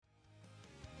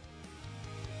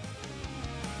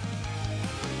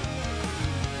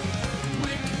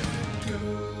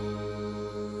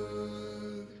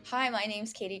Hi, my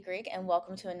name's Katie Greig, and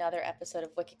welcome to another episode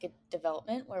of Wicked Good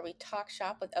Development, where we talk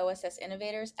shop with OSS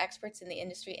innovators, experts in the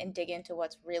industry, and dig into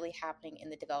what's really happening in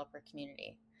the developer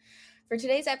community. For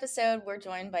today's episode, we're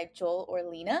joined by Joel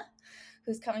Orlina,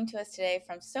 who's coming to us today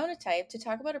from Sonatype to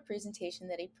talk about a presentation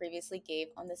that he previously gave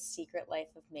on the secret life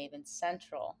of Maven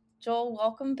Central. Joel,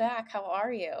 welcome back. How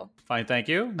are you? Fine, thank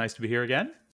you. Nice to be here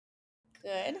again.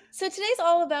 Good. So today's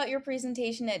all about your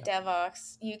presentation at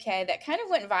DevOps UK that kind of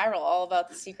went viral, all about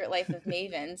the secret life of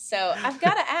Maven. So I've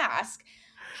got to ask,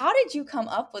 how did you come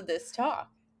up with this talk?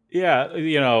 Yeah,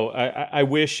 I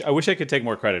wish I could take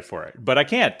more credit for it, but I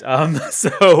can't. The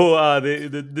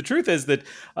truth is that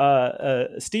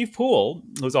Steve Poole,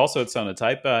 who's also at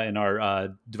Sonatype in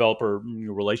our developer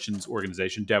relations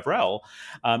organization, DevRel,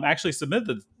 actually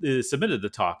submitted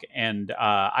the talk, and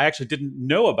I actually didn't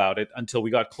know about it until we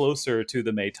got closer to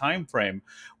the May timeframe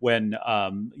when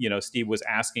Steve was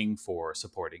asking for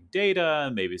supporting data,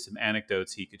 maybe some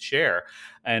anecdotes he could share.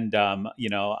 And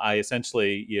I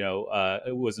essentially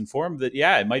was informed that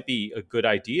it might be a good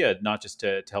idea not just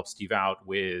to help Steve out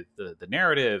with the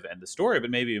narrative and the story, but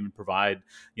maybe even provide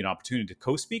opportunity to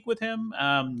co-speak with him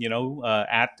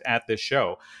at this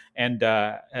show. And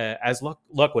as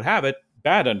luck would have it,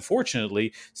 bad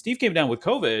unfortunately, Steve came down with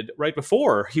COVID right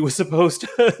before he was supposed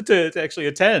to actually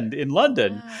attend in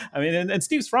London. Wow. I mean, and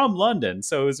Steve's from London,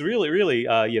 so it was really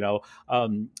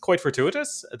quite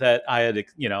fortuitous that I had,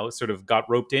 sort of got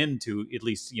roped into at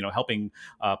least, helping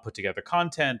put together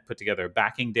content, put together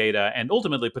backing data, and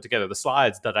ultimately put together the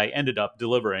slides that I ended up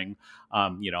delivering,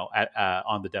 on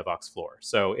the DevOps floor.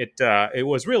 So it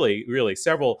was really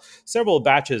several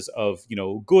batches of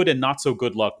good and not so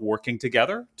good luck working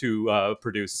together to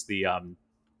produce the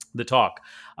talk.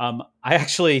 I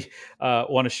actually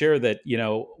want to share that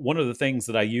one of the things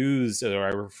that I use or I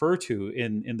refer to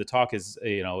in the talk is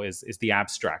the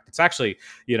abstract. It's actually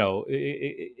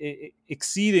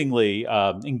exceedingly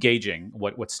engaging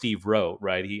what Steve wrote.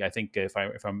 Right? I think if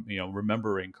I'm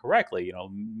remembering correctly,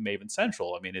 Maven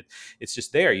Central. I mean, it's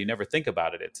just there. You never think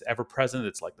about it. It's ever present.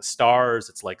 It's like the stars.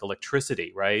 It's like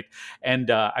electricity. Right? And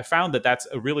I found that that's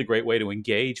a really great way to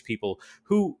engage people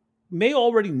who may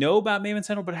already know about Maven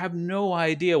Central, but have no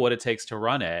idea what it takes to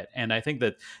run it. And I think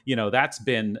that that's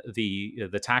been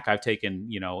the tack I've taken,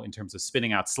 in terms of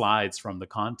spinning out slides from the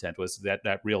content, was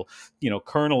that real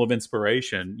kernel of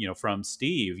inspiration, from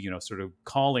Steve, sort of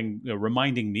calling,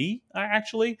 reminding me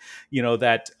actually,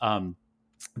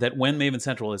 that when Maven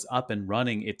Central is up and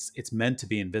running, it's meant to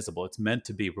be invisible. It's meant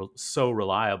to be so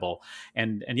reliable,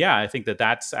 and yeah, I think that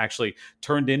that's actually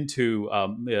turned into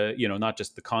not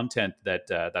just the content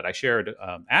that I shared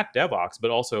at Devox, but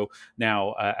also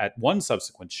now at one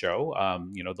subsequent show.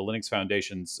 The Linux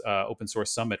Foundation's Open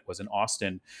Source Summit was in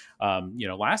Austin,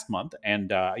 last month,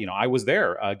 and I was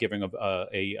there giving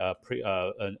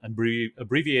an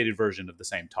abbreviated version of the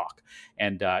same talk.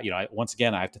 And once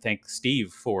again, I have to thank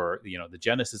Steve for the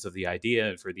genesis of the idea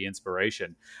and for the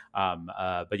inspiration.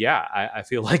 But yeah, I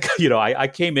feel like I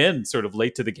came in sort of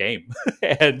late to the game,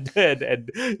 and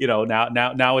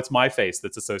now it's my face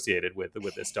that's associated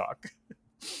with this talk.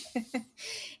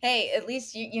 Hey, at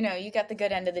least you got the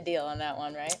good end of the deal on that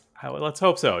one, right? Let's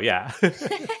hope so. Yeah.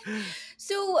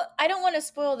 So I don't want to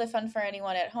spoil the fun for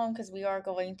anyone at home because we are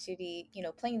going to be,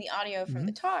 playing the audio from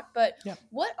the Hmm. talk. But Yeah.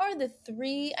 what are the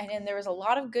three? And there was a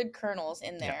lot of good kernels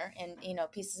in Yeah. there, and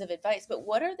pieces of advice. But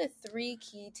what are the three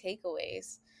key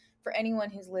takeaways for anyone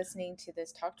who's listening to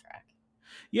this talk track?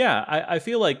 Yeah, I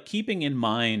feel like keeping in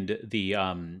mind the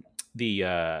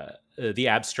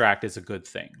abstract is a good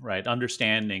thing, right?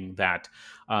 Understanding that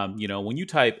when you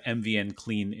type mvn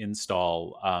clean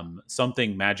install,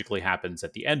 something magically happens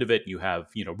at the end of it. You have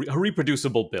a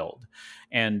reproducible build,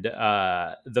 and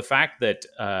the fact that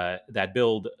that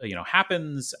build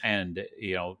happens, and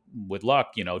with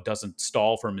luck doesn't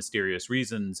stall for mysterious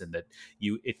reasons, and that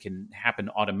it can happen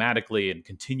automatically and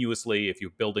continuously if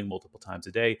you're building multiple times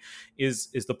a day, is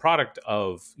the product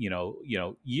of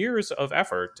years of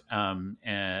effort,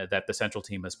 that the central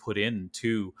team has put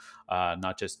into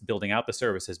not just building out the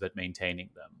services but maintaining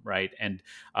them, right? And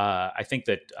I think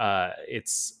that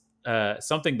it's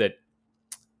something that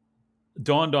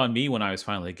dawned on me when I was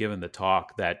finally given the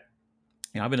talk, that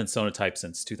I've been in Sonatype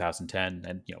since 2010,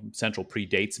 and Central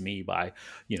predates me by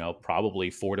probably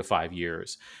 4 to 5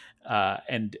 years,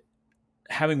 and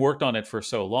having worked on it for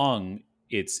so long,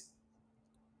 it's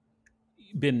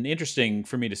been interesting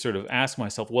for me to sort of ask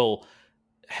myself, well,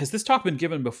 has this talk been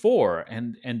given before?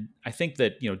 And I think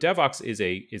that Devox is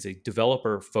a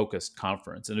developer focused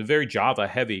conference, and a very Java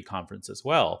heavy conference as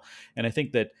well. And I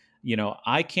think that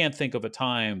I can't think of a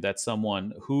time that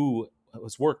someone who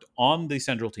has worked on the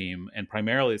central team, and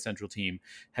primarily the central team,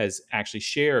 has actually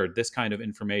shared this kind of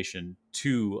information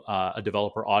to a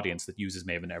developer audience that uses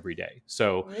Maven every day.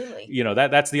 So, Really?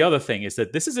 that's the other thing, is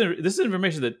that this is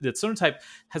information that Sonatype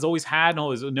has always had and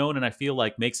always known, and I feel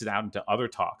like makes it out into other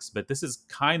talks. But this is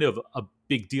kind of a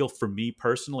big deal for me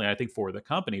personally. I think for the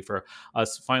company, for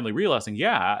us finally realizing,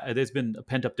 yeah, there's been a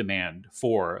pent up demand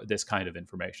for this kind of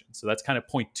information. So that's kind of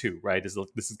point two, right? This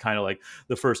is kind of like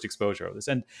the first exposure of this,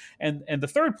 and the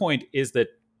third point is that,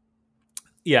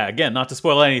 yeah, again, not to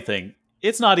spoil anything,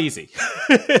 it's not easy.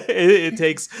 It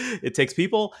takes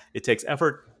people, it takes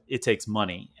effort, it takes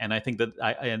money, and I think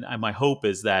that my hope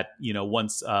is that,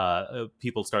 once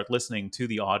people start listening to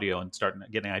the audio and start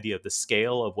getting an idea of the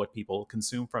scale of what people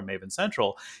consume from Maven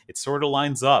Central, it sort of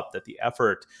lines up that the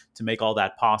effort to make all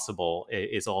that possible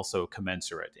is also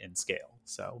commensurate in scale.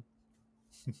 So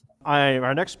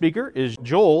Our next speaker is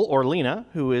Joel or Lena,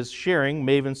 who is sharing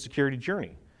Maven's security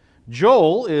journey.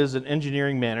 Joel is an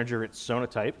engineering manager at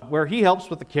Sonatype, where he helps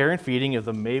with the care and feeding of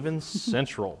the Maven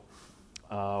Central,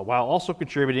 while also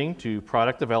contributing to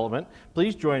product development.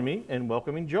 Please join me in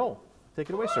welcoming Joel. Take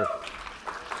it away, sir.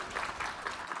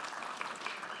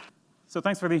 So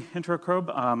thanks for the intro,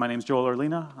 Krob. My name is Joel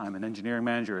Orlina. I'm an engineering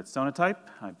manager at Sonatype.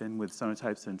 I've been with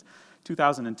Sonatype since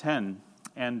 2010.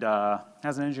 And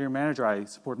as an engineering manager, I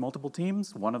support multiple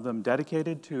teams, one of them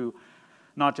dedicated to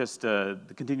not just the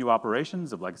continued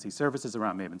operations of legacy services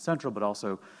around Maven Central, but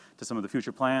also to some of the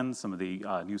future plans, some of the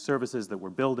new services that we're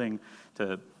building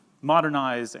to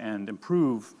modernize and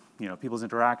improve, people's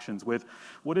interactions with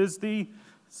what is the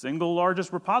single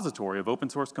largest repository of open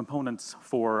source components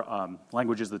for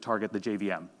languages that target the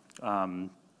JVM. I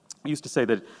used to say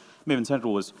that Maven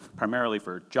Central was primarily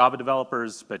for Java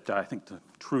developers, but I think the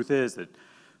truth is that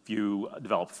if you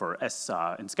develop for in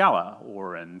Scala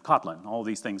or in Kotlin, all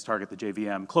these things target the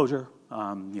JVM closure.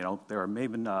 There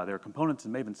are components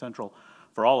in Maven Central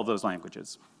for all of those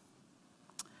languages.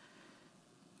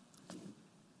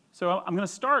 So I'm going to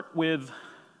start with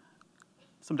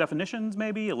some definitions,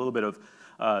 maybe a little bit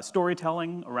of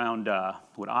storytelling around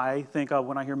what I think of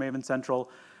when I hear Maven Central.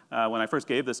 When I first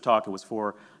gave this talk, it was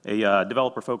for a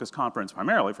developer-focused conference,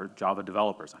 primarily for Java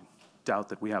developers. I doubt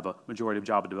that we have a majority of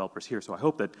Java developers here, so I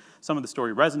hope that some of the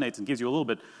story resonates and gives you a little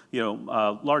bit,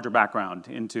 larger background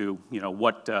into,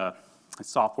 what a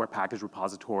software package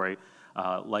repository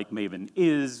like Maven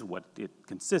is, what it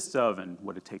consists of, and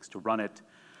what it takes to run it.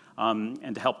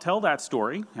 And to help tell that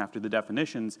story, after the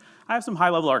definitions, I have some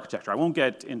high-level architecture. I won't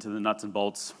get into the nuts and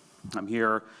bolts. I'm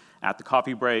here at the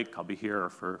coffee break. I'll be here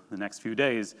for the next few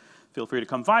days. Feel free to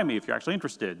come find me if you're actually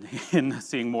interested in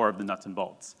seeing more of the nuts and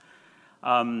bolts.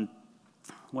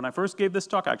 When I first gave this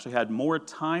talk, I actually had more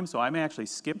time, so I may actually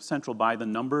skip Central by the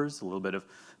numbers, a little bit of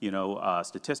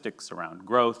statistics around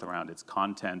growth, around its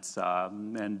contents,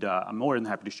 and I'm more than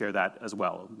happy to share that as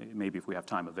well. Maybe if we have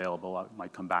time available, I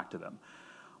might come back to them.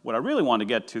 What I really want to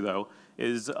get to, though,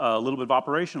 is a little bit of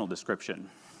operational description.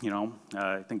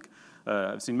 I think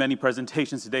I've seen many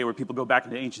presentations today where people go back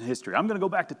into ancient history. I'm going to go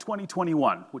back to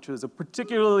 2021, which was a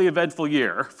particularly eventful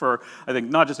year for, I think,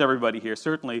 not just everybody here,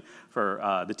 certainly for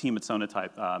the team at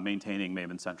Sonatype maintaining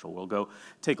Maven Central. We'll go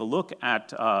take a look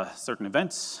at certain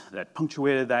events that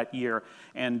punctuated that year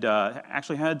and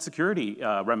actually had security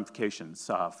ramifications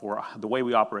for the way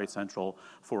we operate Central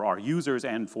for our users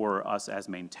and for us as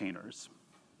maintainers.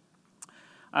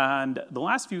 And the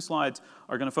last few slides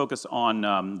are going to focus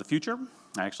on the future.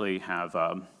 I actually have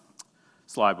a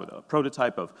slide with a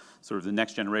prototype of sort of the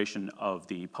next generation of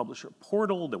the publisher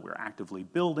portal that we're actively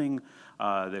building.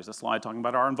 There's a slide talking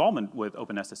about our involvement with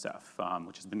OpenSSF,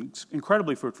 which has been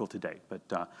incredibly fruitful to date.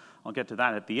 But I'll get to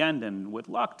that at the end, and with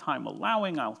luck, time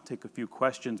allowing, I'll take a few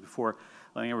questions before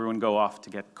letting everyone go off to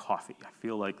get coffee. I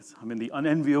feel like I'm in the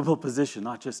unenviable position,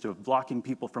 not just of blocking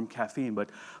people from caffeine, but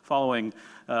following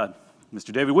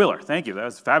Mr. David Wheeler. Thank you. That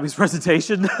was a fabulous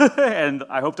presentation, and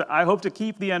I hope to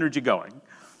keep the energy going.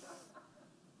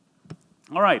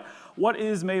 All right, what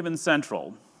is Maven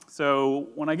Central? So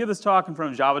when I give this talk in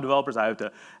front of Java developers, I have to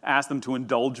ask them to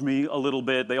indulge me a little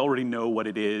bit. They already know what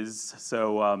it is.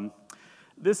 So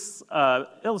this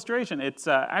illustration, it's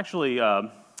actually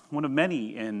one of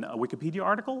many in a Wikipedia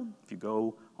article. If you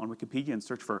go on Wikipedia and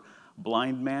search for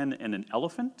blind man and an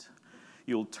elephant,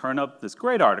 you'll turn up this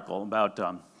great article about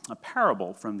a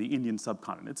parable from the Indian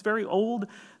subcontinent. It's very old.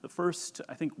 The first,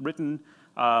 I think, written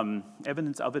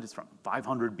evidence of it is from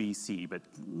 500 BC, but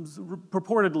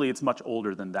purportedly it's much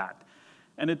older than that.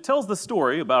 And it tells the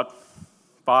story about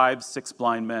 5-6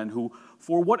 blind men who,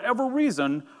 for whatever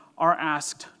reason, are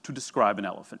asked to describe an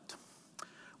elephant.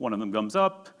 One of them comes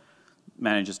up,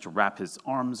 manages to wrap his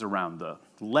arms around the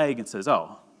leg and says,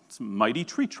 "Oh, It's a mighty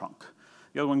tree trunk.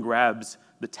 The other one grabs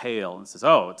the tail and says,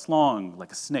 oh, it's long,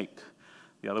 like a snake.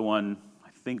 The other one, I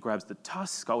think, grabs the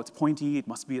tusk. Oh, it's pointy, it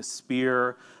must be a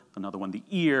spear. Another one, the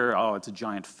ear. Oh, it's a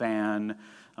giant fan.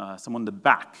 Someone the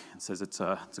back and says it's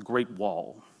a great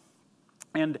wall.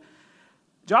 And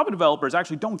Java developers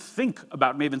actually don't think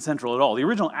about Maven Central at all. The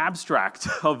original abstract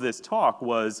of this talk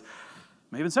was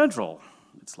Maven Central.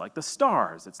 It's like the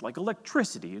stars. It's like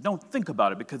electricity. You don't think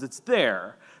about it because it's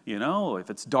there. You know, if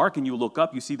it's dark and you look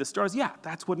up, you see the stars. Yeah,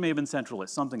 that's what Maven Central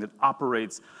is, something that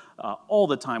operates all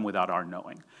the time without our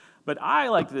knowing. But I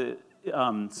like to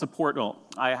support, well,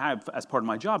 I have, as part of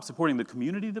my job, supporting the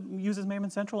community that uses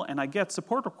Maven Central, and I get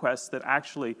support requests that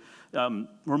actually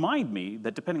remind me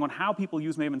that depending on how people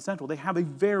use Maven Central, they have a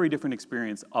very different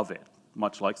experience of it,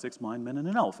 much like Six Blind Men and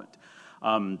an Elephant.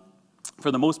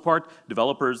 For the most part,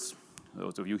 developers,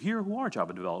 those of you here who are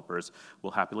Java developers,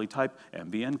 will happily type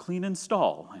mvn clean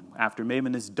install, and after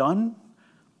Maven is done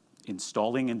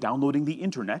installing and downloading the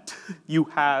internet, you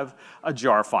have a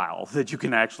jar file that you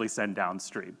can actually send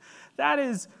downstream. That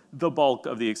is the bulk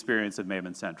of the experience of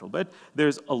Maven Central. But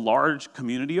there's a large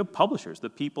community of publishers,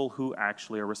 the people who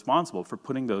actually are responsible for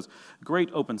putting those great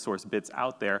open source bits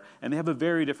out there, and they have a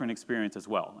very different experience as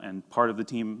well. And part of the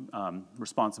team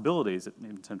responsibilities at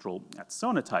Maven Central at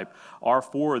Sonatype are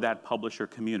for that publisher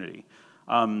community.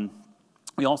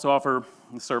 We also offer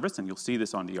a service, and you'll see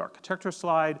this on the architecture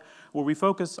slide, where we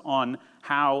focus on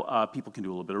how people can do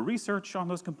a little bit of research on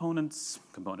those components,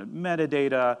 component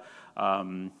metadata,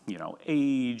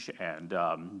 age, and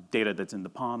data that's in the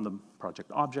POM, the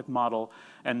project object model.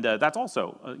 And that's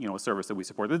also a service that we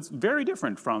support. That's very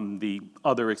different from the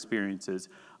other experiences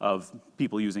of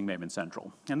people using Maven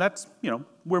Central. And that's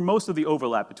where most of the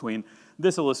overlap between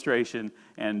this illustration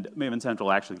and Maven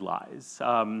Central actually lies.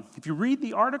 If you read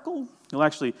the article, you'll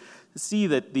actually see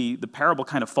that the parable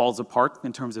kind of falls apart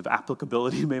in terms of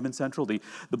applicability to Maven Central. The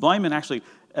blind men actually,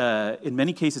 in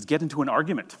many cases, get into an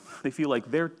argument. They feel like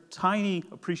their tiny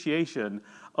appreciation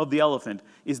of the elephant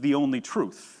is the only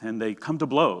truth, and they come to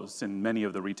blows in many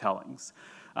of the retellings.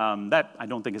 That, I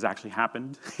don't think, has actually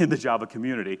happened in the Java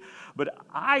community. But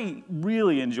I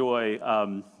really enjoy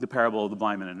the parable of the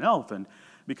blind man and an elephant,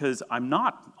 because I'm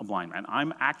not a blind man.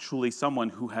 I'm actually someone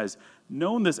who has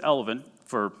known this elephant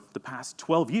for the past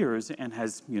 12 years and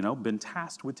has been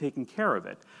tasked with taking care of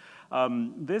it.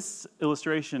 This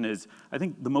illustration is, I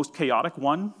think, the most chaotic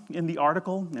one in the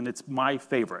article, and it's my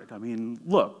favorite. I mean,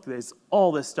 look, there's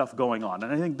all this stuff going on,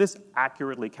 and I think this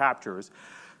accurately captures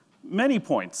many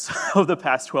points of the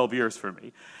past 12 years for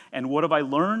me. And what have I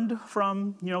learned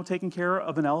from taking care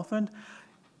of an elephant?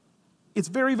 It's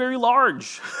very, very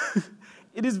large.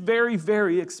 It is very,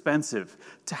 very expensive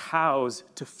to house,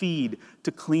 to feed,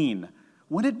 to clean.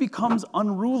 When it becomes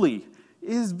unruly, it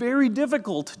is very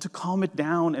difficult to calm it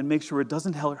down and make sure it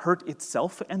doesn't hurt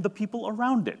itself and the people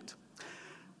around it.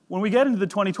 When we get into the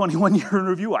 2021 year in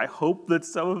review, I hope that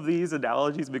some of these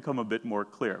analogies become a bit more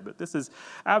clear. But this is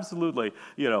absolutely,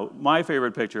 my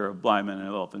favorite picture of blind man and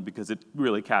elephant, because it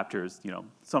really captures,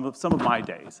 some of my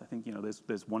days. I think,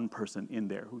 there's one person in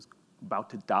there who's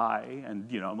about to die,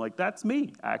 and I'm like, that's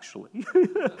me, actually.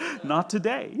 Not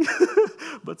today,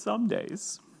 but some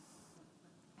days.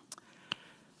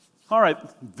 All right,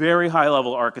 very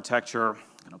high-level architecture.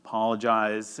 I can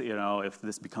apologize, if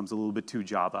this becomes a little bit too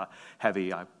Java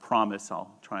heavy. I promise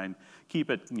I'll try and keep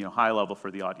it, high level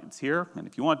for the audience here. And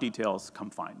if you want details,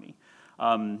 come find me.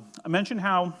 I mentioned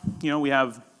how, we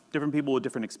have different people with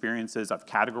different experiences. I've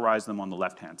categorized them on the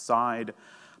left-hand side.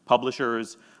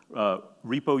 Publishers,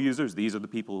 repo users, these are the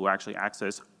people who actually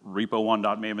access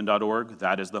repo1.maven.org.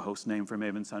 That is the host name for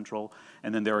Maven Central.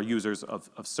 And then there are users of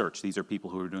search. These are people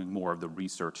who are doing more of the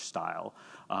research style,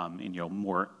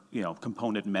 more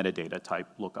component metadata type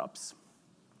lookups.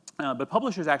 But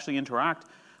publishers actually interact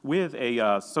with a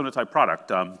Sonatype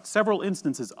product, several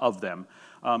instances of them.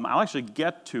 I'll actually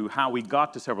get to how we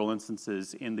got to several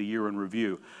instances in the year in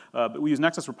review. But we use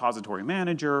Nexus Repository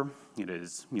Manager. It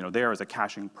is there as a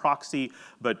caching proxy,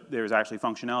 but there's actually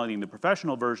functionality in the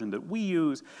professional version that we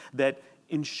use that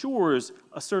ensures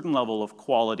a certain level of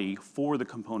quality for the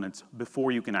components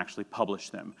before you can actually publish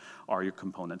them. Are your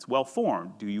components well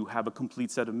formed? Do you have a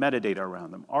complete set of metadata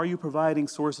around them? Are you providing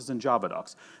sources and Java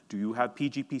docs? Do you have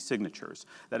PGP signatures?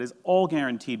 That is all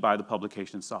guaranteed by the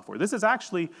publication software. This is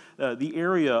actually the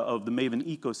area of the Maven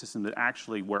ecosystem that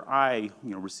actually where I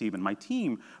receive and my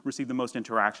team receive the most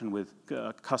interaction with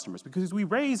customers, because we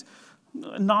raise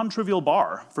a non-trivial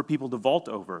bar for people to vault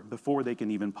over before they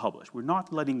can even publish. We're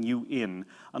not letting you in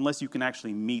unless you can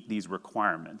actually meet these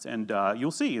requirements. And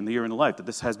you'll see in the year in the life that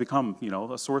this has become,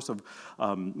 a source of,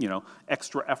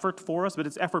 extra effort for us, but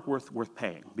it's effort worth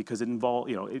paying because it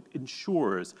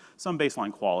ensures some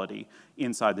baseline quality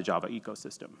inside the Java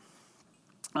ecosystem.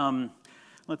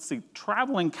 Let's see,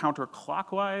 traveling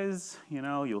counterclockwise,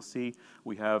 you'll see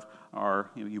we have our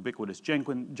ubiquitous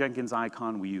Jenkins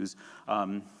icon. We use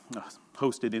a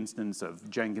hosted instance of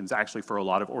Jenkins actually for a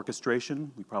lot of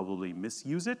orchestration. We probably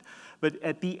misuse it. But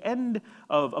at the end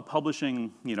of a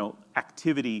publishing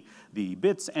activity, the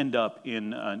bits end up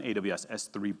in an AWS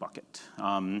S3 bucket.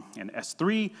 And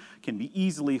S3 can be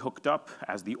easily hooked up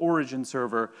as the origin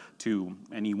server to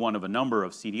any one of a number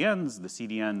of CDNs. The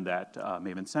CDN that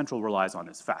Maven Central relies on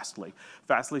is Fastly.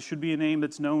 Fastly should be a name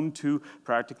that's known to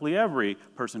practically every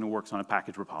person who works on a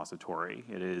package repository.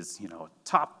 It is, a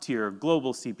top-tier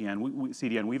global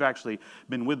CDN. We've actually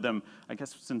been with them, I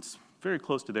guess, since very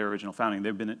close to their original founding.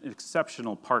 They've been an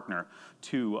exceptional partner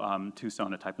to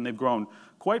Sonatype, and they've grown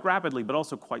quite rapidly, but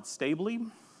also quite stably.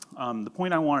 The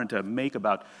point I wanted to make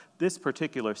about this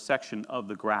particular section of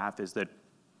the graph is that,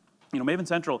 Maven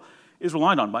Central is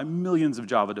relied on by millions of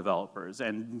Java developers,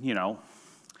 and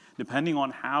depending on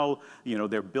how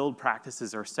their build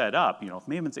practices are set up,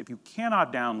 if you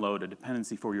cannot download a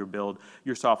dependency for your build,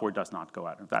 your software does not go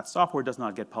out. If that software does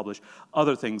not get published,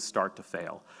 other things start to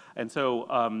fail. And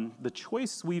so the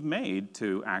choice we've made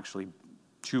to actually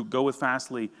go with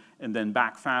Fastly and then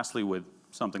back Fastly with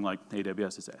something like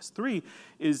AWS's S3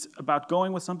 is about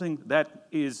going with something that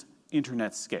is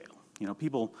internet scale.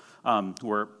 People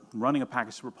who are running a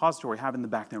package repository have in the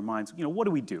back of their minds, what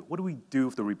do we do? What do we do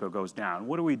if the repo goes down?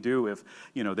 What do we do if,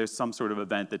 there's some sort of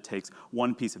event that takes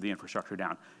one piece of the infrastructure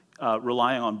down?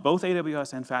 Relying on both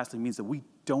AWS and Fastly means that we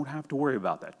don't have to worry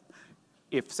about that.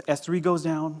 If S3 goes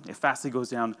down, if Fastly goes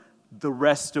down, the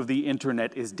rest of the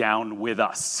internet is down with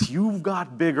us. You've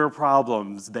got bigger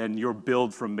problems than your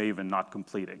build from Maven not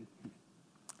completing.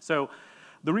 So,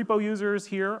 the repo users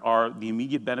here are the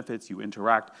immediate benefits. You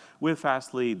interact with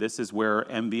Fastly. This is where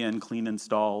MVN clean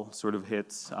install sort of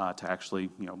hits to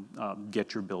actually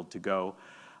get your build to go.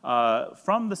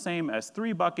 From the same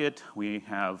S3 bucket, we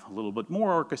have a little bit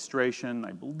more orchestration.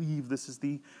 I believe this is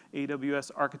the AWS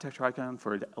architecture icon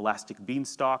for Elastic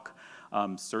Beanstalk,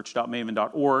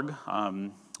 search.maven.org,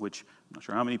 which I'm not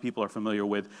sure how many people are familiar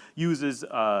with, uses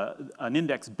an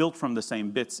index built from the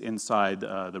same bits inside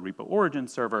the repo origin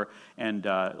server, and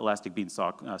Elastic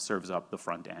Beanstalk serves up the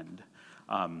front end.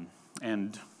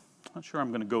 And I'm not sure I'm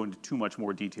going to go into too much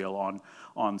more detail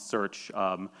on search.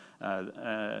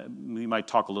 We might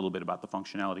talk a little bit about the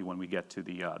functionality when we get to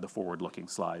the forward-looking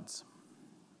slides.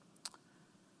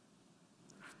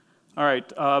 All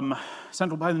right,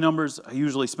 central by the numbers, I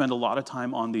usually spend a lot of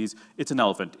time on these. It's an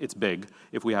elephant, it's big.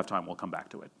 If we have time, we'll come back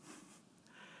to it.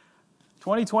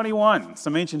 2021,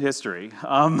 some ancient history.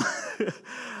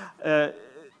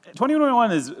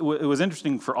 2021 it was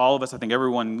interesting for all of us. I think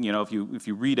everyone, if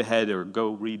you read ahead or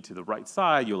go read to the right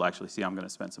side, you'll actually see I'm going to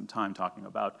spend some time talking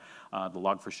about the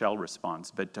Log4Shell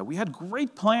response. But we had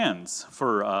great plans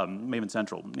for Maven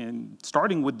Central, and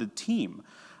starting with the team.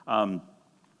 I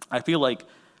feel like,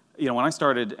 when I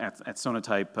started at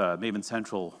Sonatype, Maven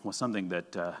Central was something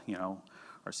that,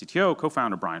 our CTO,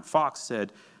 co-founder Brian Fox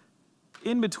said,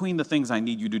 in between the things I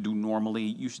need you to do normally,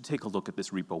 you should take a look at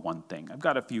this repo one thing. I've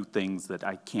got a few things that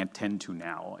I can't tend to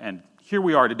now. And here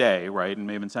we are today, right? And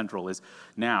Maven Central is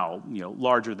now,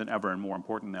 larger than ever and more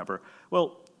important than ever.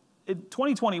 Well, in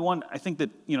 2021, I think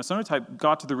that, Sonatype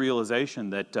got to the realization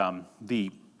that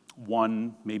the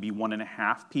maybe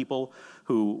 1.5 people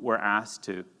who were asked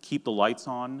to keep the lights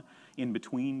on in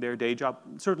between their day job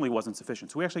certainly wasn't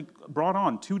sufficient. So we actually brought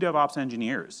on 2 DevOps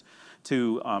engineers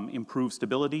to improve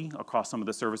stability across some of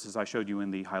the services I showed you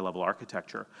in the high-level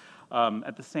architecture.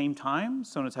 At the same time,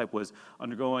 Sonatype was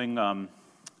undergoing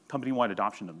company-wide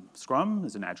adoption of Scrum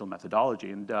as an agile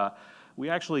methodology, and we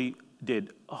actually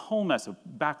did a whole mess of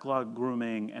backlog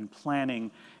grooming and planning,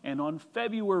 and on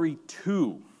February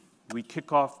 2, we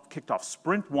kicked off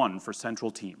Sprint 1 for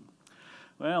Central Team.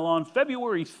 Well, on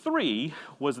February 3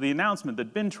 was the announcement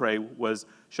that Bintray was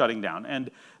shutting down. And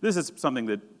this is something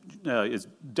that is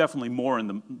definitely more in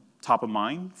the top of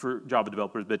mind for Java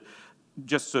developers, but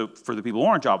just so for the people who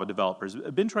aren't Java developers,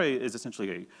 Bintray is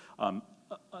essentially a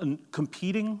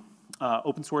competing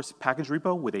open source package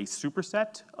repo with a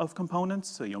superset of components,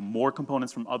 so more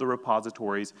components from other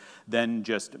repositories than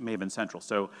just Maven Central.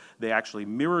 So they actually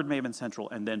mirrored Maven Central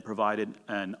and then provided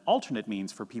an alternate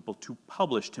means for people to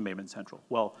publish to Maven Central.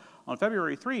 Well, on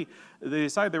February 3, they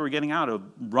decided they were getting out of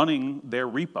running their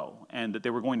repo and that they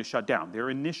were going to shut down. Their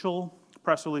initial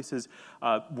press releases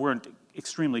weren't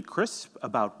extremely crisp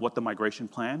about what the migration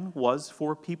plan was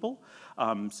for people.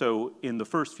 So in the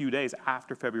first few days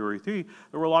after February 3,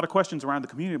 there were a lot of questions around the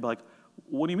community like,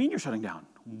 what do you mean you're shutting down?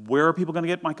 Where are people going to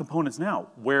get my components now?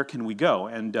 Where can we go?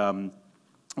 And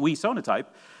we, Sonatype,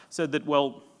 said that,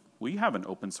 well, we have an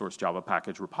open source Java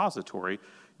package repository.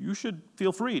 You should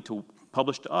feel free to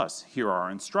publish to us. Here are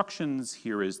our instructions.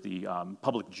 Here is the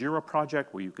public Jira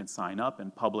project where you can sign up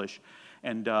and publish.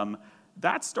 And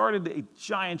that started a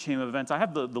giant chain of events. I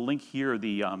have the link here.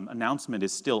 The announcement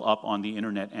is still up on the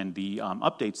internet, and the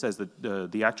update says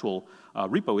that the actual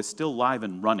repo is still live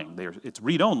and running. It's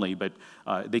read-only, but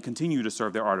they continue to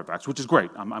serve their artifacts, which is great.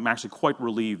 I'm actually quite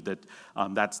relieved that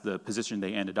that's the position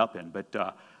they ended up in. But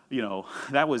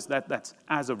that's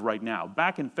as of right now.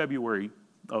 Back in February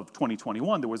of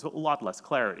 2021, there was a lot less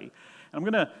clarity. And I'm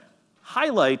going to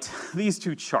highlight these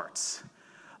two charts.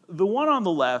 The one on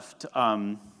the left,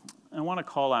 I want to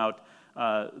call out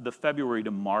the February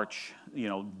to March,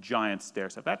 giant stair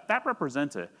step. That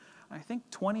represents I think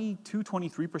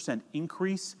 23%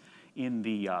 increase in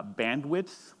the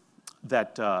bandwidth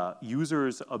that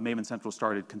users of Maven Central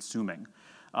started consuming.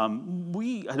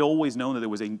 We had always known that there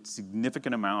was a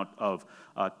significant amount of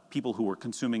people who were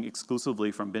consuming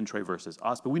exclusively from Bintray versus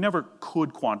us, but we never could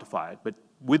quantify it. But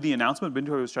with the announcement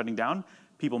Bintray was shutting down,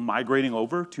 people migrating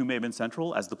over to Maven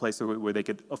Central as the place where they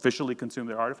could officially consume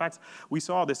their artifacts, we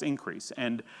saw this increase.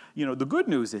 And the good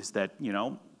news is that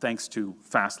thanks to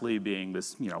Fastly being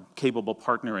this capable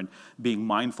partner and being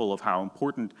mindful of how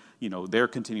important they're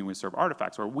continuing to serve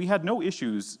artifacts, or we had no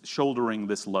issues shouldering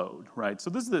this load, right?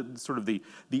 So this is the sort of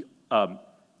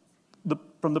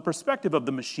from the perspective of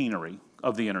the machinery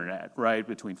of the internet, right,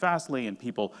 between Fastly and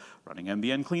people running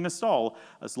MVN clean install,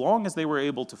 as long as they were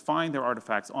able to find their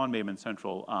artifacts on Maven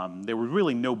Central, there was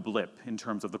really no blip in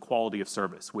terms of the quality of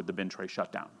service with the Bintray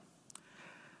shutdown.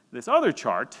 This other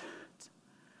chart,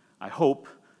 I hope,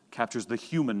 captures the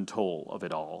human toll of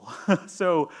it all.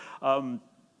 So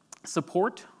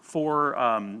support for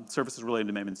services related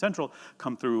to Maven Central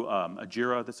come through a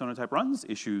Jira that Sonatype runs,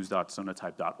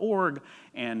 issues.sonatype.org,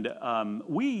 and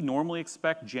we normally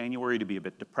expect January to be a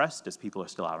bit depressed as people are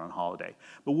still out on holiday.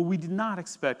 But what we did not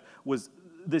expect was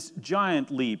this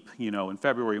giant leap, in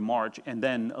February, March, and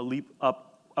then a leap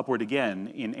upward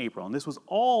again in April. And this was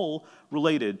all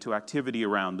related to activity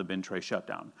around the Bintray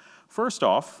shutdown. First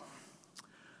off,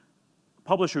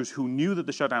 publishers who knew that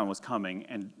the shutdown was coming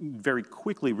and very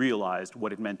quickly realized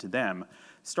what it meant to them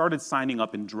started signing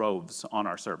up in droves on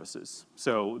our services.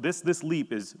 So this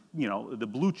leap is, the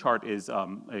blue chart is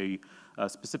a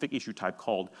specific issue type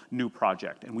called new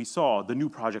project. And we saw the new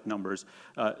project numbers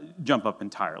jump up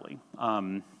entirely.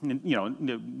 It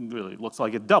really looks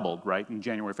like it doubled, right, in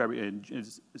January, February.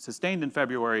 It's sustained in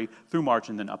February through March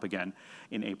and then up again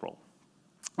in April.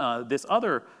 This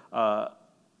other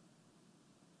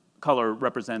color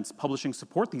represents publishing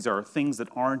support. These are things that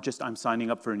aren't just I'm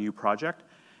signing up for a new project.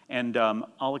 And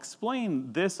I'll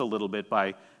explain this a little bit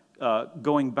by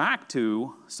going back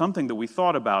to something that we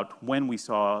thought about when we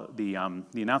saw the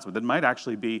announcement that might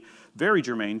actually be very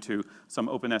germane to some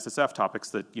OpenSSF topics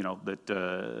that,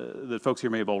 that folks here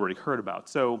may have already heard about.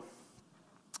 So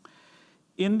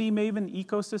in the Maven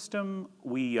ecosystem,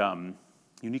 we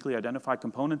uniquely identify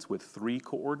components with 3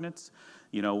 coordinates.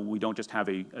 We don't just have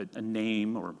a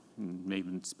name or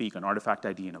Maven speak an artifact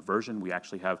ID and a version. We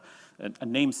actually have a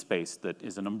namespace that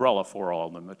is an umbrella for all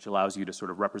of them, which allows you to sort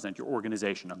of represent your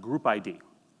organization, a group ID.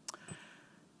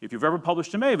 If you've ever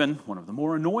published to Maven, one of the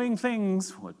more annoying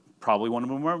things, probably one of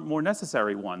the more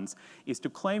necessary ones, is to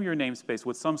claim your namespace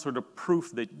with some sort of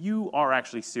proof that you are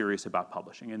actually serious about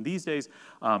publishing. And these days,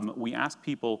 we ask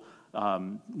people,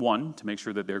 one, to make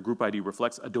sure that their group ID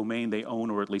reflects a domain they own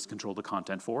or at least control the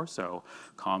content for. So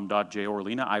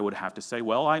com.jorlina, I would have to say,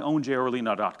 well, I own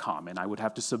jorlina.com, and I would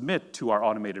have to submit to our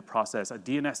automated process a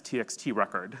DNS-TXT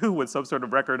record with some sort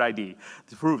of record ID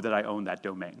to prove that I own that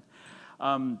domain.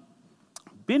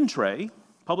 Bintray,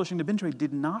 publishing to Bintray,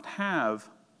 did not have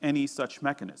any such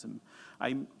mechanism.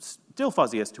 I'm still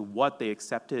fuzzy as to what they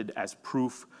accepted as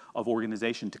proof of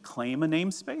organization to claim a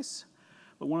namespace.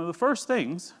 But one of the first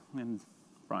things, and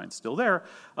Brian's still there,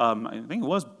 I think it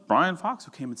was Brian Fox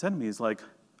who came and said to me, is like,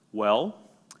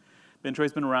 well,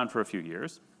 Bintray's been around for a few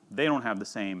years. They don't have the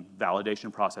same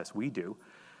validation process we do.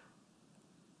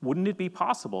 wouldn't it be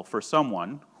possible for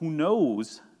someone who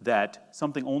knows that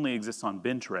something only exists on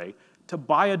Bintray to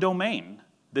buy a domain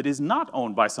that is not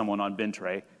owned by someone on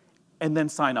Bintray and then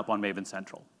sign up on Maven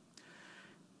Central?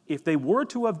 If they were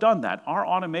to have done that, our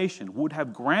automation would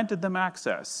have granted them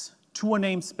access to a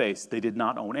namespace they did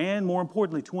not own, and more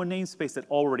importantly, to a namespace that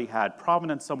already had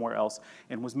provenance somewhere else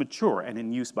and was mature and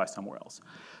in use by somewhere else.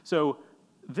 So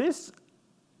this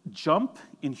jump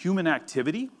in human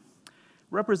activity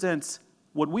represents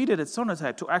what we did at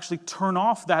Sonatype to actually turn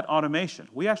off that automation.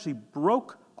 We actually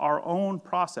broke our own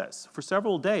process for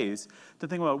several days to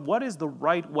think about what is the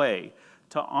right way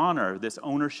to honor this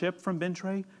ownership from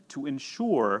Bintray to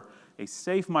ensure a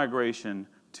safe migration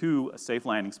to a safe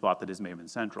landing spot that is Maven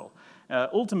Central.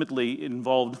 Ultimately, it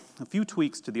involved a few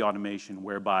tweaks to the automation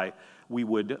whereby we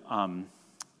would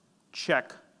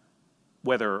check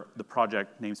whether the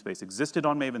project namespace existed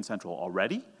on Maven Central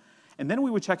already, and then we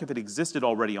would check if it existed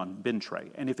already on Bintray.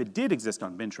 And if it did exist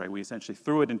on Bintray, we essentially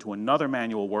threw it into another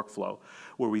manual workflow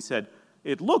where we said,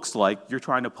 it looks like you're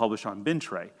trying to publish on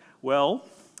Bintray. Well,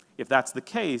 if that's the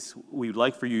case, we'd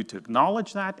like for you to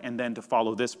acknowledge that and then to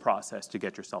follow this process to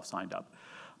get yourself signed up.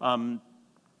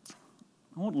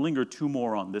 I won't linger too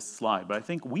more on this slide, but I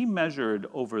think we measured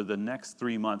over the next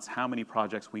 3 months how many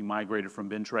projects we migrated from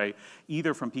Bintray,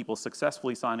 either from people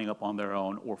successfully signing up on their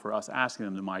own or for us asking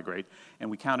them to migrate, and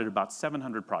we counted about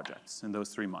 700 projects in those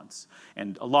 3 months.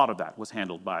 And a lot of that was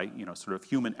handled by, sort of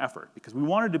human effort, because we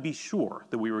wanted to be sure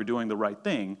that we were doing the right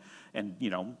thing and,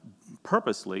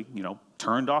 purposely,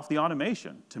 turned off the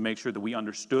automation to make sure that we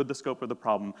understood the scope of the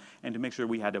problem and to make sure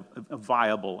we had a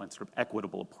viable and sort of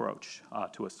equitable approach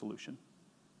to a solution.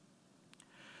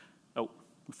 Oh,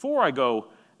 before I go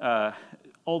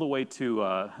all the way to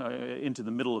into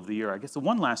the middle of the year, I guess the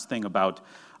one last thing about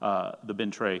the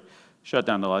Bintray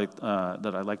shutdown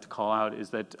that I'd like to call out is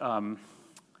that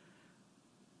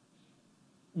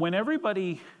when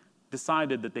everybody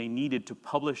decided that they needed to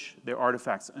publish their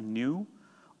artifacts anew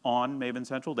on Maven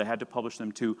Central, they had to publish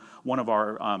them to one of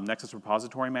our Nexus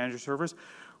Repository Manager servers,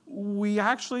 we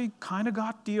actually kind of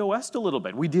got DOS'd a little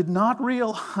bit. We did not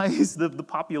realize that the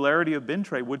popularity of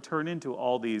Bintray would turn into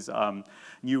all these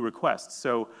new requests.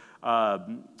 So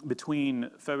between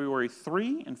February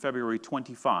 3 and February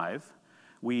 25,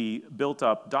 we built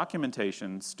up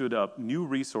documentation, stood up new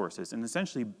resources, and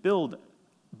essentially built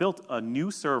a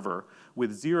new server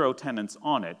with 0 tenants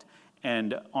on it.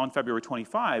 And on February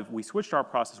 25, we switched our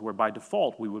process where by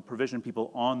default we would provision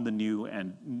people on the new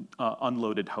and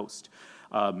unloaded host.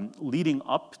 Leading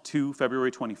up to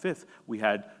February 25th, we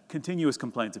had continuous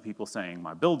complaints of people saying,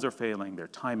 my builds are failing, they're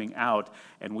timing out,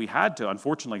 and we had to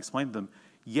unfortunately explain to them,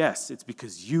 yes, it's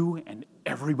because you and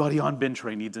everybody on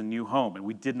Bintray needs a new home, and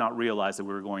we did not realize that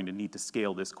we were going to need to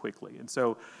scale this quickly. And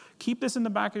so keep this in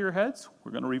the back of your heads.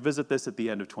 We're going to revisit this at the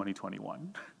end of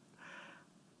 2021.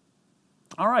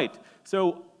 All right,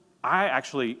 so I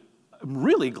actually am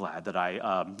really glad that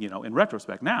I, in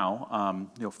retrospect now,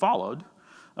 followed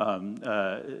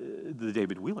the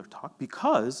David Wheeler talk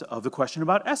because of the question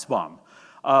about SBOM.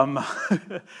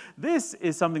 This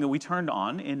is something that we turned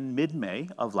on in mid-May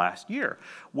of last year,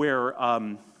 where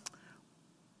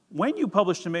when you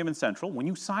publish to Maven Central, when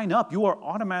you sign up, you are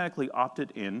automatically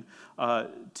opted in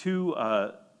to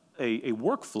a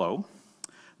workflow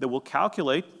that will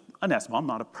calculate an SBOM,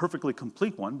 not a perfectly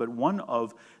complete one, but one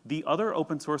of the other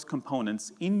open source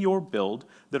components in your build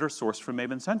that are sourced from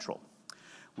Maven Central.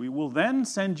 We will then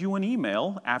send you an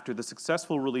email after the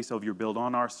successful release of your build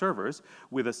on our servers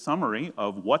with a summary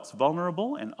of what's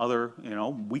vulnerable and other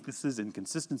weaknesses,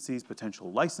 inconsistencies,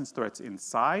 potential license threats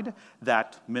inside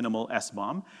that minimal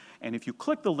SBOM. And if you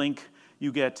click the link,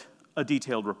 you get a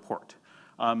detailed report.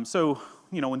 So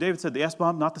when David said the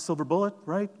SBOM, not the silver bullet,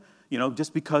 right?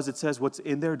 Just because it says what's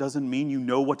in there doesn't mean you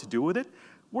know what to do with it.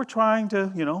 We're trying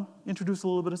to, introduce a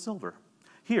little bit of silver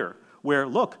here, where,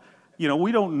 look,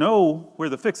 we don't know where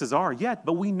the fixes are yet,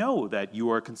 but we know that you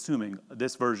are consuming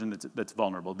this version that's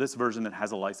vulnerable, this version that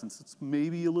has a license that's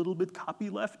maybe a little bit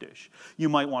copyleftish. You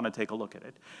might want to take a look at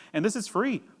it. And this is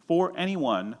free for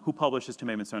anyone who publishes to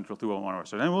Maven Central through one of our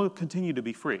servers, and it will continue to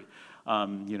be free,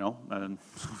 and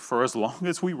for as long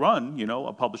as we run,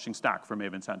 a publishing stack for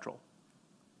Maven Central.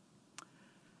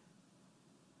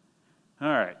 All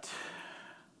right.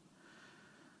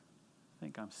 I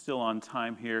think I'm still on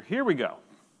time here. Here we go.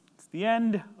 It's the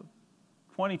end of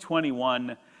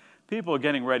 2021. People are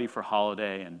getting ready for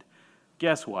holiday, and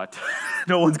guess what?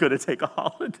 No one's going to take a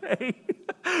holiday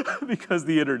because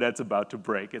the internet's about to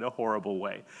break in a horrible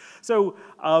way. So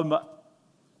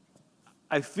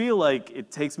I feel like it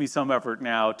takes me some effort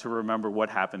now to remember what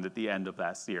happened at the end of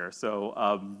last year.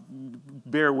 So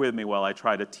bear with me while I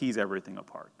try to tease everything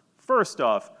apart. First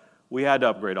off, we had to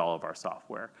upgrade all of our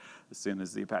software. As soon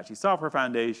as the Apache Software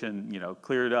Foundation,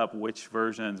 cleared up which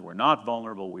versions were not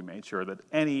vulnerable, we made sure that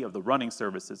any of the running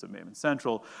services of Maven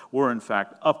Central were in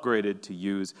fact upgraded to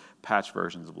use patch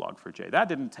versions of Log4j. That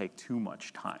didn't take too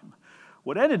much time.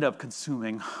 What ended up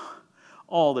consuming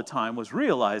all the time was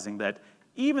realizing that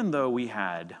even though we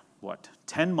had,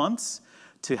 10 months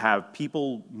to have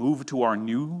people move to our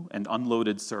new and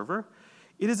unloaded server,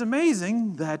 it is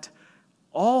amazing that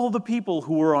all the people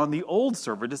who were on the old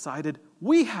server decided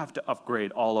we have to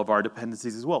upgrade all of our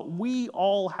dependencies as well. We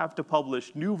all have to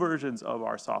publish new versions of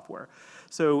our software.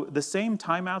 So the same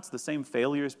timeouts, the same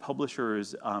failures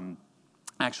publishers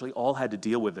actually all had to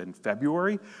deal with in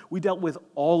February, we dealt with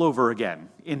all over again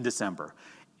in December.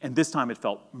 And this time it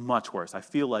felt much worse. I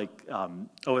feel like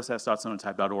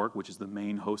oss.sonatype.org, which is the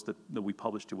main host that we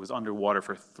published to, was underwater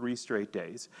for 3 straight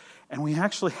days. And we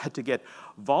actually had to get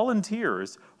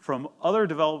volunteers from other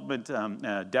development,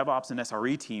 DevOps and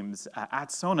SRE teams at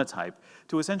Sonatype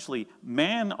to essentially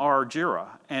man our Jira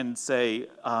and say,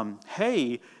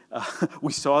 hey,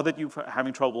 we saw that you're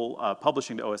having trouble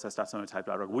publishing to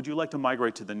oss.sonatype.org. Would you like to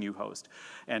migrate to the new host?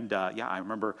 And yeah, I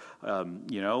remember,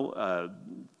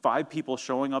 5 people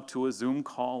showing up to a Zoom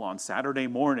call on Saturday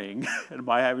morning, and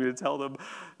I having to tell them,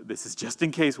 this is just in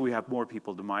case we have more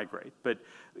people to migrate. But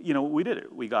we did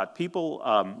it. We got people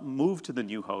moved to the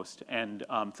new host, and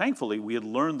thankfully, we had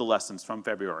learned the lessons from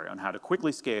February on how to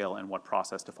quickly scale and what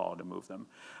process to follow to move them.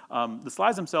 The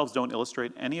slides themselves don't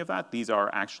illustrate any of that. These are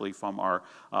actually from our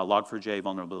Log4j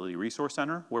Vulnerability Resource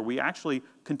Center, where we actually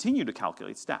continue to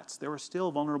calculate stats. There are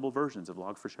still vulnerable versions of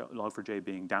Log4j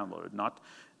being downloaded.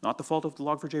 Not the fault of the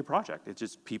Log4j project. It's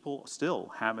just people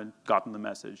still haven't gotten the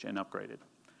message and upgraded.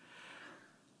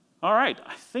 All right,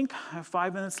 I think I have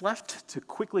 5 minutes left to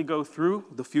quickly go through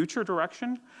the future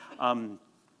direction.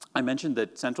 I mentioned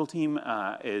that Central Team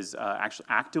is actually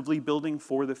actively building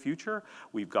for the future.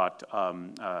 We've got,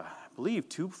 I believe,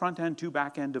 2 front-end, 2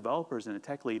 back-end developers and a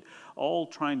tech lead, all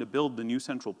trying to build the new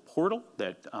Central portal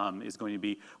that is going to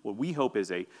be what we hope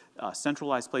is a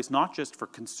centralized place, not just for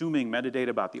consuming metadata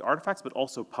about the artifacts, but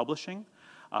also publishing.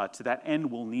 To that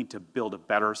end, we'll need to build a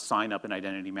better sign-up and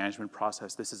identity management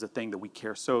process. This is a thing that we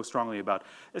care so strongly about,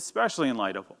 especially in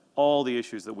light of all the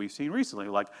issues that we've seen recently,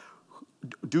 like,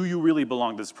 do you really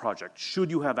belong to this project? Should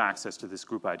you have access to this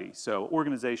group ID? So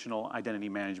organizational identity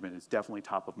management is definitely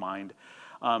top of mind.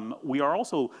 We are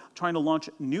also trying to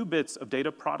launch new bits of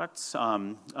data products,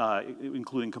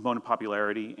 including component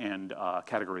popularity and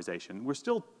categorization. We're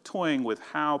still toying with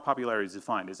how popularity is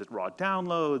defined. Is it raw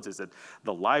downloads? Is it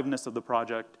the liveness of the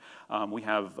project? We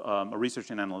have a research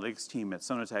and analytics team at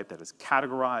Sonatype that has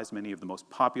categorized many of the most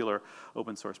popular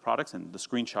open source products, and the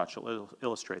screenshot shall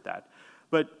illustrate that.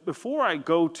 But before I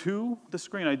go to the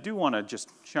screen, I do want to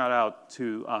just shout out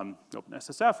to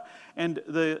OpenSSF and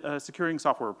the Securing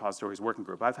Software Repositories Working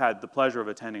Group. I've had the pleasure of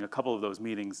attending a couple of those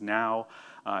meetings now.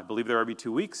 I believe they're every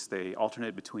 2 weeks. They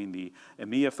alternate between the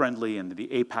EMEA-friendly and the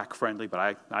APAC-friendly,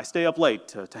 but I stay up late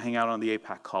to hang out on the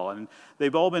APAC call. And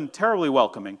they've all been terribly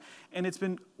welcoming. And it's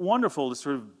been wonderful to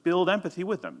sort of build empathy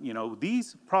with them.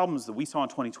 These problems that we saw in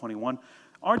 2021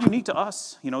 aren't unique to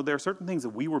us. There are certain things that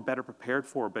we were better prepared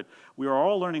for, but we are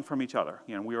all learning from each other.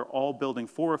 We are all building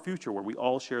for a future where we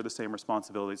all share the same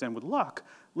responsibilities and, with luck,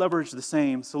 leverage the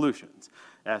same solutions,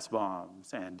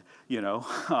 SBOMs, and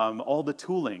all the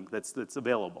tooling that's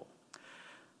available.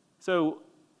 So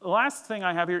the last thing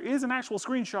I have here is an actual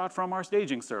screenshot from our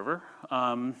staging server.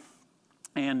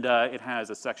 And it has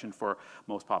a section for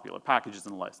most popular packages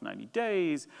in the last 90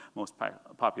 days, most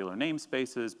popular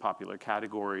namespaces, popular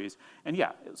categories. And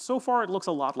yeah, so far it looks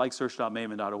a lot like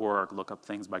search.maven.org. Look up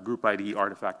things by group ID,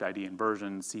 artifact ID, and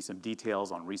version, see some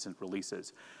details on recent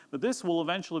releases. But this will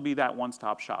eventually be that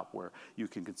one-stop shop where you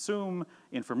can consume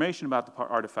information about the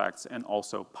artifacts and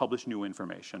also publish new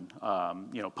information.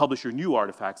 Publish your new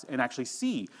artifacts and actually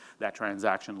see that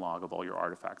transaction log of all your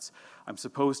artifacts. I'm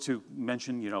supposed to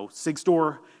mention, SigStore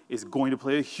is going to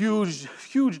play a huge,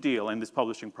 huge deal in this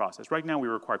publishing process. Right now, we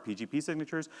require PGP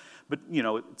signatures, but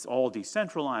it's all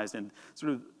decentralized, and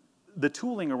sort of the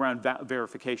tooling around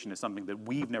verification is something that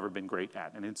we've never been great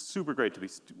at, and it's super great to be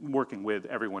working with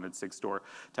everyone at SigStore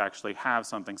to actually have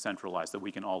something centralized that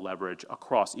we can all leverage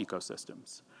across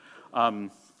ecosystems.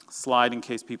 Slide in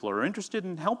case people are interested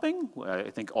in helping. I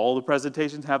think all the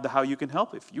presentations have the how you can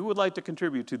help. If you would like to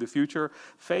contribute to the future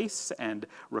face and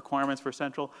requirements for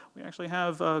Central, we actually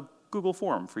have Google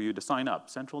form for you to sign up,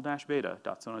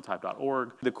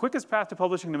 central-beta.sonatype.org. The quickest path to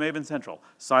publishing to Maven Central.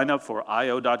 Sign up for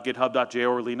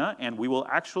io.github.jo/Lena, and we will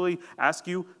actually ask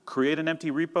you, create an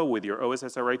empty repo with your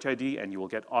OSSRH ID, and you will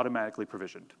get automatically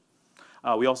provisioned.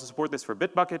 We also support this for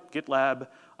Bitbucket, GitLab,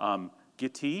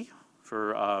 Git,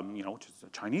 for, which is a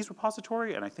Chinese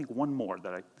repository, and I think one more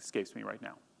that escapes me right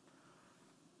now.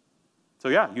 So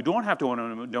yeah, you don't have to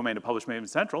own a domain to publish Maven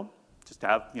Central. Just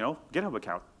have, GitHub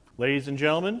account. Ladies and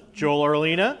gentlemen, Joel or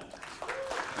Lena.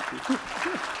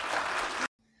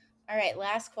 All right,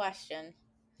 last question.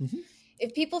 Mm-hmm.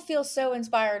 If people feel so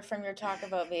inspired from your talk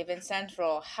about Maven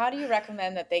Central, how do you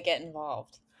recommend that they get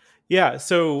involved? Yeah,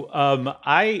 so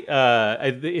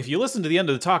if you listen to the end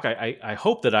of the talk, I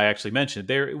hope that I actually mentioned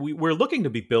we're looking to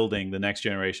be building the next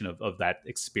generation of that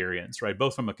experience, right?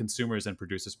 Both from a consumers and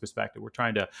producers perspective. We're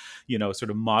trying to, sort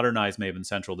of modernize Maven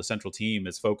Central. The central team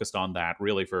is focused on that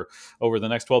really for over the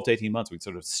next 12 to 18 months. We've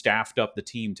sort of staffed up the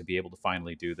team to be able to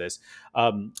finally do this.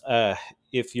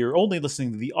 If you're only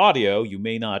listening to the audio, you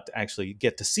may not actually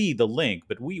get to see the link,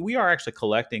 but we are actually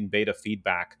collecting beta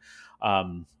feedback.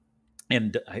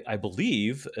 And I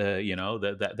believe,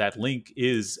 that link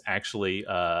is actually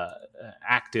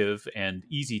active and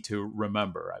easy to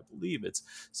remember. I believe it's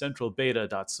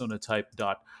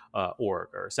centralbeta.sonatype.org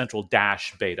or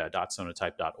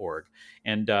central-beta.sonatype.org.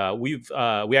 And we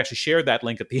actually shared that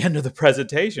link at the end of the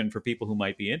presentation for people who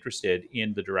might be interested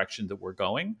in the direction that we're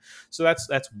going. So that's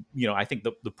I think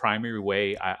the primary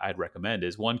way I'd recommend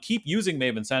is, one, keep using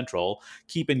Maven Central,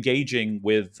 keep engaging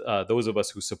with those of us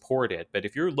who support it. But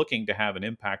if you're looking to have an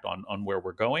impact on where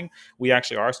we're going, we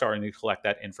actually are starting to collect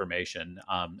that information.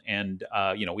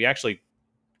 We actually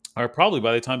are probably,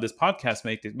 by the time this podcast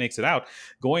makes it out,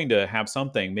 going to have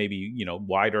something maybe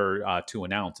wider to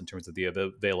announce in terms of the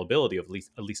availability of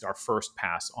at least our first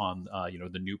pass on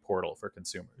the new portal for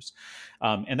consumers,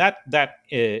 and that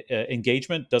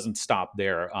engagement doesn't stop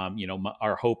there.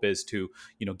 Our hope is to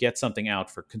get something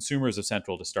out for consumers of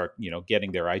Central to start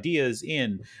getting their ideas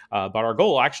in, but our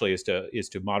goal actually is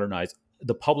to modernize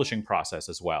the publishing process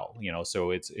as well. So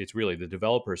it's really the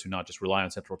developers who not just rely on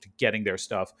Central to getting their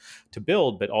stuff to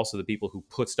build, but also the people who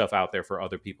put stuff out there for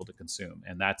other people to consume.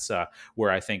 And that's where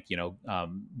I think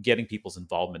getting people's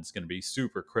involvement is going to be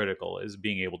super critical, is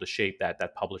being able to shape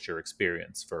that publisher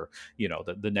experience for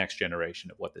the next generation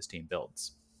of what this team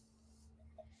builds.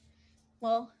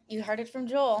 Well, you heard it from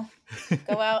Joel.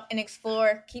 Go out and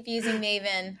explore, keep using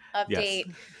Maven,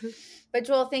 update. Yes. But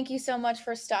Joel, thank you so much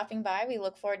for stopping by. We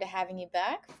look forward to having you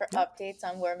back for updates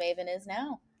on where Maven is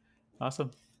now. Awesome.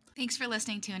 Thanks for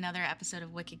listening to another episode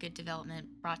of Wicked Good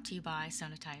Development, brought to you by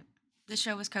Sonatype. The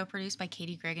show was co-produced by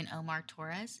Katie Gregg and Omar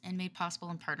Torres and made possible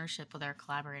in partnership with our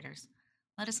collaborators.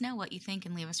 Let us know what you think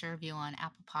and leave us a review on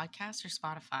Apple Podcasts or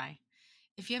Spotify.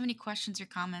 If you have any questions or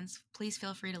comments, please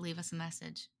feel free to leave us a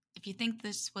message. If you think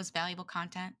this was valuable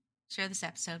content, share this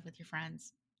episode with your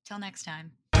friends. Till next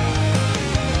time.